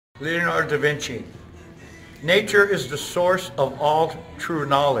Leonardo da Vinci. Nature is the source of all true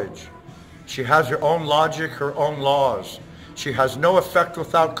knowledge. She has her own logic, her own laws. She has no effect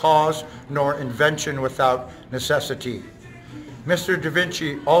without cause, nor invention without necessity. Mr. da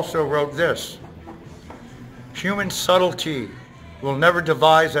Vinci also wrote this: human subtlety will never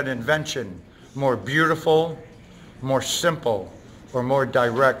devise an invention more beautiful, more simple, or more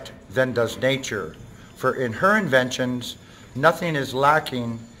direct than does nature. For in her inventions, nothing is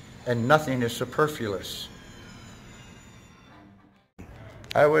lacking and nothing is superfluous.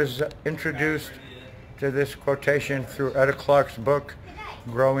 I was introduced to this quotation through Etta Clarke's book,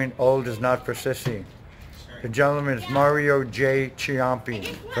 Growing Old is Not for Sissy. The gentleman is Mario J.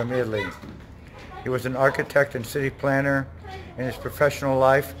 Ciampi from Italy. He was an architect and city planner in his professional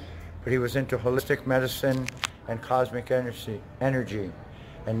life, but he was into holistic medicine and cosmic energy.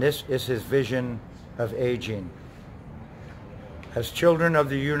 And this is his vision of aging. As children of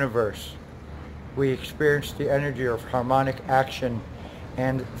the universe, we experience the energy of harmonic action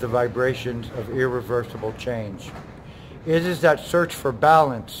and the vibrations of irreversible change. It is that search for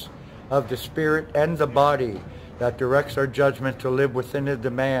balance of the spirit and the body that directs our judgment to live within the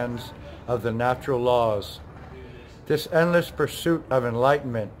demands of the natural laws. This endless pursuit of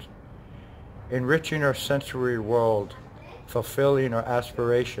enlightenment, enriching our sensory world, fulfilling our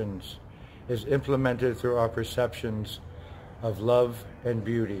aspirations, is implemented through our perceptions of love and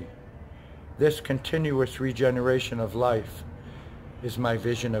beauty. This continuous regeneration of life is my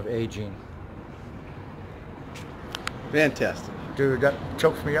vision of aging. Fantastic. Dude, that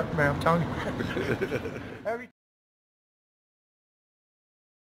chokes me up, man, I'm telling you.